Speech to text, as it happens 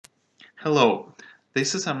Hello,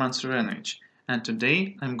 this is Arman Surenovic, and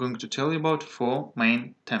today I'm going to tell you about 4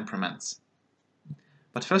 main temperaments.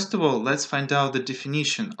 But first of all, let's find out the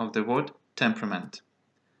definition of the word temperament.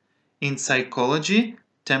 In psychology,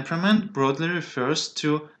 temperament broadly refers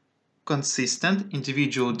to consistent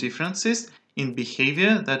individual differences in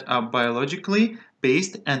behavior that are biologically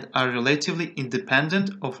based and are relatively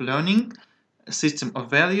independent of learning, a system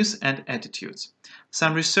of values and attitudes.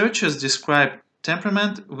 Some researchers describe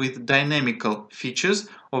temperament with dynamical features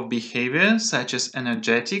of behavior such as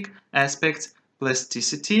energetic aspects,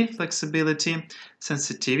 plasticity, flexibility,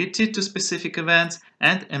 sensitivity to specific events,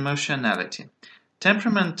 and emotionality.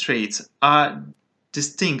 Temperament traits are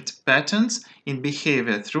distinct patterns in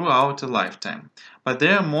behavior throughout a lifetime, but they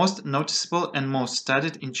are most noticeable and most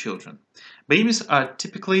studied in children. Babies are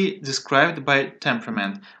typically described by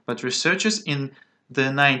temperament, but researchers in the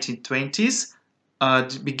 1920s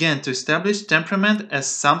began to establish temperament as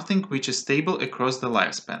something which is stable across the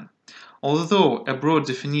lifespan. Although a broad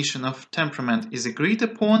definition of temperament is agreed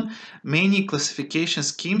upon, many classification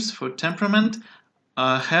schemes for temperament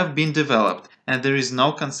have been developed, and there is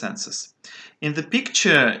no consensus. In the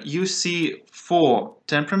picture, you see 4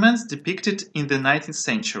 temperaments depicted in the 19th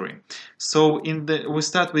century. So we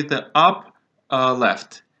start with the up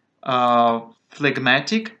left,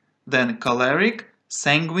 phlegmatic, then choleric,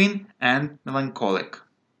 sanguine, and melancholic.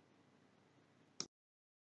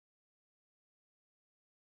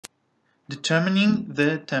 Determining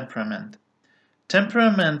the temperament.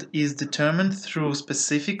 Temperament is determined through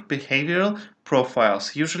specific behavioral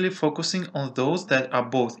profiles, usually focusing on those that are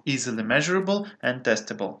both easily measurable and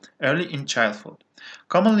testable early in childhood.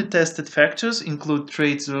 Commonly tested factors include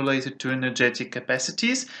traits related to energetic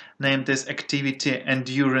capacities, named as activity,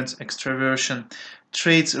 endurance, extraversion,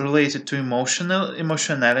 traits related to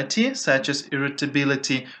emotionality, such as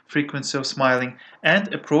irritability, frequency of smiling,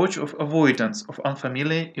 and approach of avoidance of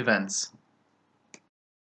unfamiliar events.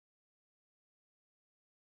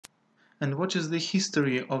 And what is the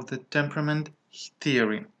history of the temperament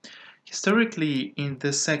theory? Historically, in the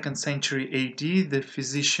 2nd century AD, the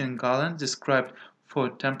physician Galen described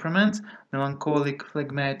 4 temperaments: melancholic,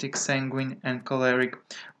 phlegmatic, sanguine, and choleric,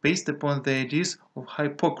 based upon the ideas of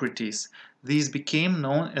Hippocrates. These became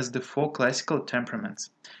known as the 4 classical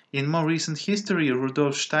temperaments. In more recent history,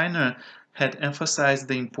 Rudolf Steiner had emphasized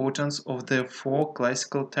the importance of the 4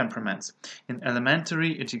 classical temperaments in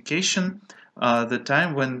elementary education, the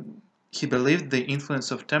time when he believed the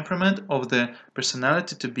influence of temperament of the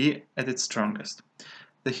personality to be at its strongest.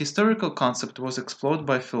 The historical concept was explored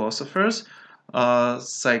by philosophers,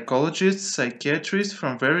 psychologists, psychiatrists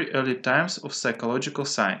from very early times of psychological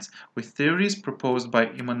science, with theories proposed by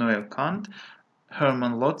Immanuel Kant,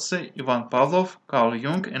 Hermann Lotze, Ivan Pavlov, Carl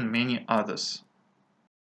Jung, and many others.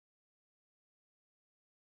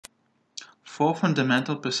 4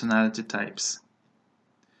 fundamental personality types.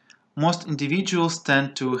 Most individuals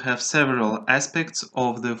tend to have several aspects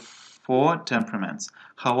of the 4 temperaments.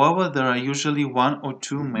 However, there are usually 1 or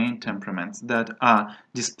 2 main temperaments that are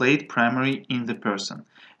displayed primarily in the person.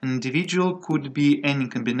 An individual could be any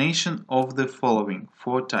combination of the following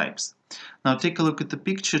 4 types. Now take a look at the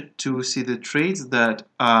picture to see the traits that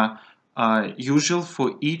are usual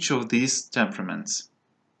for each of these temperaments.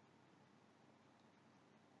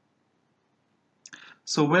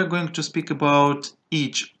 So we're going to speak about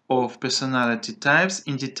each of personality types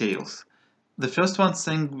in details. The first one,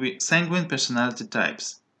 sanguine personality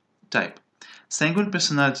type. Sanguine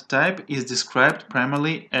personality type is described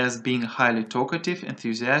primarily as being highly talkative,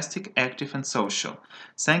 enthusiastic, active, and social.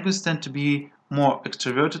 Sanguines tend to be more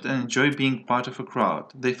extroverted and enjoy being part of a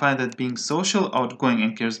crowd. They find that being social, outgoing,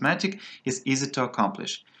 and charismatic is easy to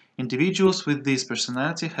accomplish. Individuals with this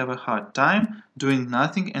personality have a hard time doing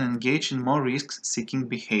nothing and engage in more risk-seeking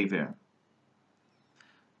behavior.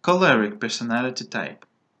 Choleric personality type.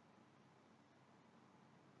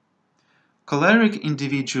 Choleric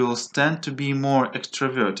individuals tend to be more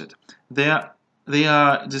extroverted. They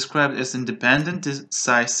are described as independent,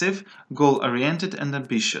 decisive, goal-oriented, and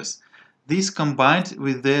ambitious. These, combined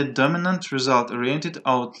with their dominant result-oriented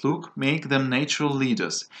outlook, make them natural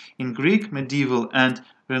leaders. In Greek, medieval, and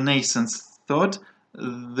Renaissance thought,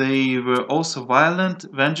 they were also violent,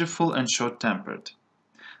 vengeful, and short-tempered.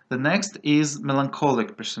 The next is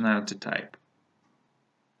melancholic personality type.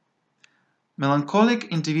 Melancholic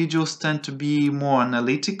individuals tend to be more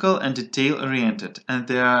analytical and detail-oriented, and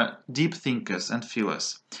they are deep thinkers and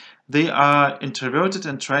feelers. They are introverted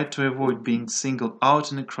and try to avoid being singled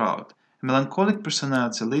out in a crowd. A melancholic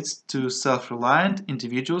personality leads to self-reliant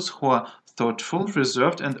individuals who are thoughtful,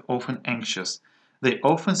 reserved, and often anxious. They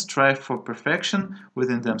often strive for perfection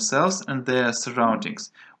within themselves and their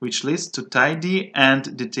surroundings, which leads to tidy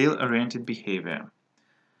and detail-oriented behavior.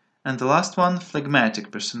 And the last one,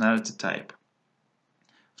 phlegmatic personality type.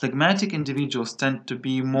 Phlegmatic individuals tend to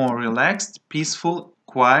be more relaxed, peaceful,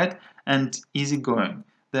 quiet, and easygoing.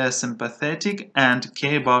 They are sympathetic and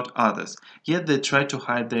care about others, yet they try to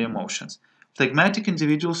hide their emotions. Phlegmatic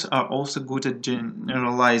individuals are also good at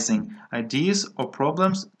generalizing ideas or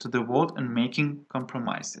problems to the world and making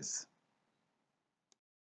compromises.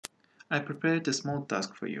 I prepared a small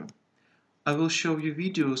task for you. I will show you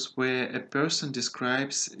videos where a person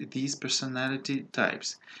describes these personality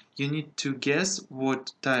types. You need to guess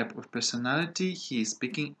what type of personality he is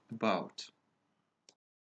speaking about.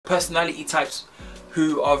 Personality types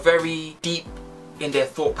who are very deep in their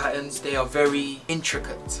thought patterns, they are very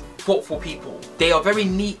intricate, thoughtful people. They are very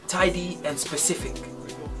neat, tidy and specific.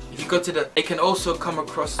 If you go to they can also come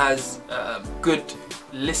across as good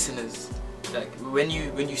listeners. Like when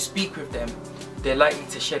you speak with them, they're likely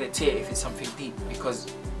to shed a tear if it's something deep because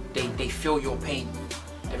they feel your pain.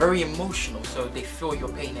 They're very emotional, so they feel your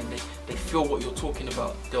pain and they feel what you're talking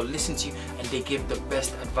about. They'll listen to you and they give the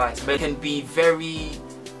best advice. They can be very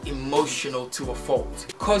emotional to a fault.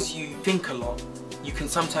 Because you think a lot, you can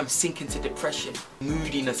sometimes sink into depression,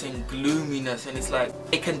 moodiness and gloominess, and it's like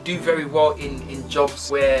they can do very well in jobs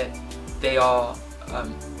where they are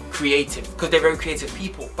creative, because they're very creative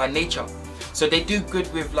people by nature. So they do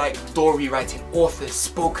good with like story writing, authors,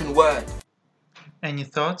 spoken word. Any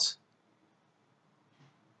thoughts?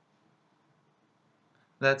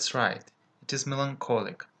 That's right, it is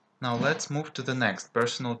melancholic. Now let's move to the next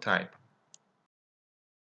personal type.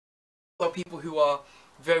 There are people who are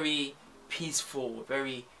very peaceful,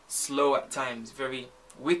 very slow at times, very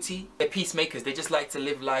witty. They're peacemakers. They just like to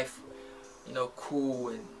live life, you know, cool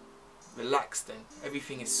and relaxed, and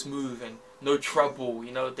everything is smooth and no trouble.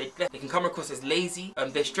 You know, they can come across as lazy.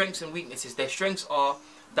 Their strengths and weaknesses. Their strengths are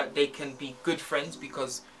that they can be good friends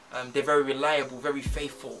because they're very reliable, very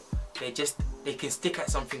faithful. They can stick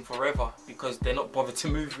at something forever because they're not bothered to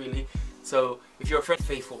move really. So if you're a friend,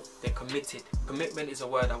 faithful, they're committed. Commitment is a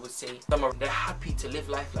word I would say. They're happy to live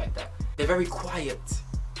life like that. They're very quiet.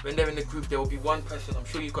 When they're in a group, there will be one person, I'm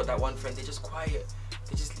sure you've got that one friend, they're just quiet.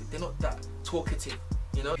 They're not that talkative,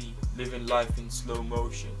 you know? Living life in slow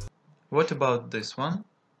motion. What about this one?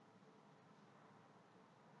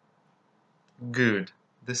 Good.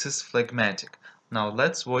 This is phlegmatic. Now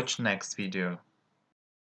let's watch next video.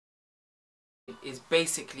 It's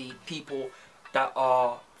basically people that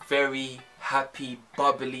are very happy,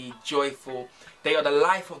 bubbly, joyful. They are the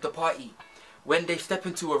life of the party. When they step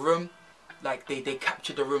into a room, like they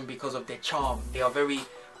capture the room because of their charm. They are very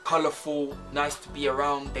colourful, nice to be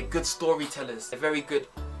around. They're good storytellers. They're very good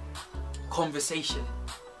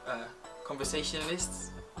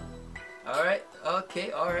conversationalists. Alright,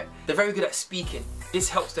 okay, alright. They're very good at speaking. This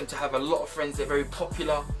helps them to have a lot of friends. They're very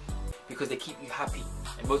popular because they keep you happy,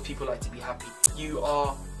 and most people like to be happy. You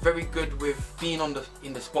are very good with being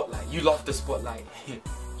in the spotlight. You love the spotlight.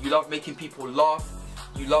 You love making people laugh.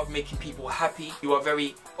 You love making people happy. You are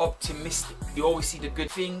very optimistic. You always see the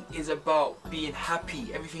good. Thing is about being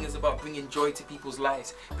happy. Everything is about bringing joy to people's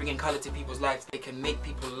lives, bringing colour to people's lives. They can make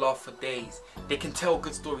people laugh for days. They can tell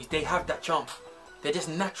good stories. They have that charm. They're just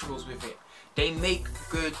naturals with it. They make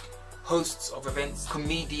good hosts of events,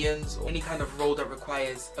 comedians, or any kind of role that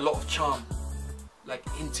requires a lot of charm, like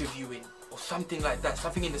interviewing or something like that,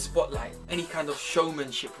 something in the spotlight. Any kind of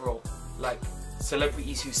showmanship role, like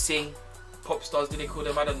celebrities who sing, pop stars, do they call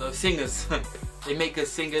them, I don't know, singers. They make good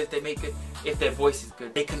singers, if their voice is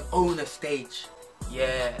good. They can own a stage,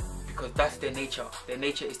 yeah, because that's their nature. Their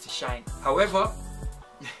nature is to shine. However,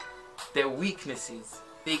 their weaknesses,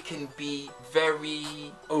 they can be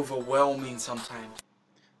very overwhelming sometimes.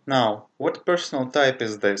 Now, what personal type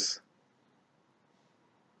is this?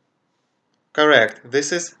 Correct,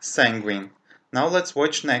 this is sanguine. Now let's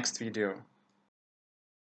watch next video.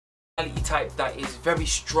 Personality type that is very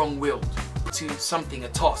strong-willed to something, a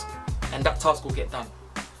task, and that task will get done.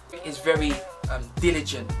 It is very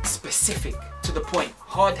diligent, specific, to the point,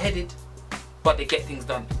 hard-headed, but they get things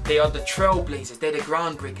done. They are the trailblazers, they're the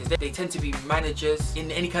groundbreakers. They tend to be managers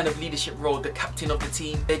in any kind of leadership role, the captain of the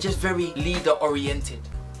team. They're just very leader-oriented.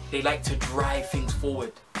 They like to drive things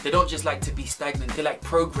forward. They don't just like to be stagnant, they like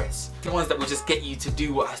progress. They're the ones that will just get you to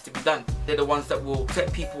do what has to be done. They're the ones that will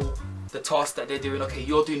set people the task that they're doing. Okay,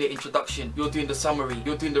 you're doing the introduction, you're doing the summary,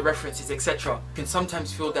 you're doing the references, etc. You can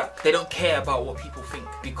sometimes feel that they don't care about what people think,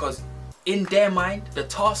 because in their mind, the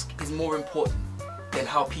task is more important than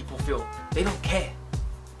how people feel. They don't care.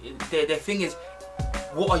 Their thing is,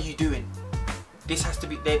 what are you doing? this has to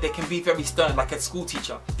be, they can be very stern, like a school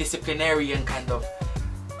teacher, disciplinarian kind of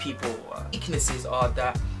people. Weaknesses are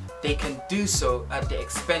that they can do so at the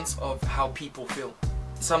expense of how people feel.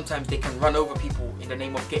 Sometimes they can run over people in the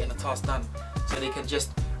name of getting a task done. So they can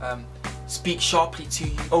just speak sharply to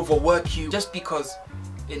you, overwork you, just because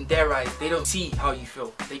in their eyes they don't see how you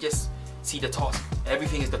feel. They just see the task.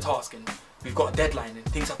 Everything is the task, and we've got a deadline and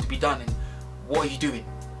things have to be done, and what are you doing?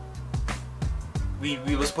 We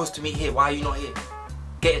were supposed to meet here, why are you not here?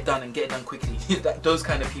 Get it done and get it done quickly. Those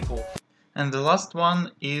kind of people. And the last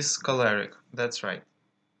one is choleric. That's right.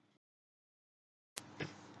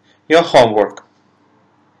 Your homework.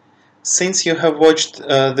 Since you have watched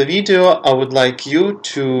the video, I would like you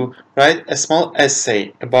to write a small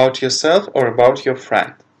essay about yourself or about your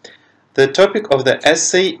friend. The topic of the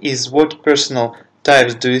essay is what personal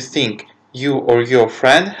types do you think you or your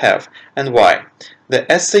friend have and why. The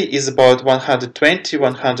essay is about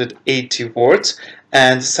 120-180 words,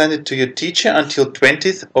 and send it to your teacher until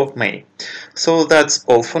 20th of May. So that's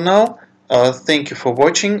all for now. Thank you for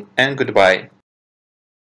watching and goodbye.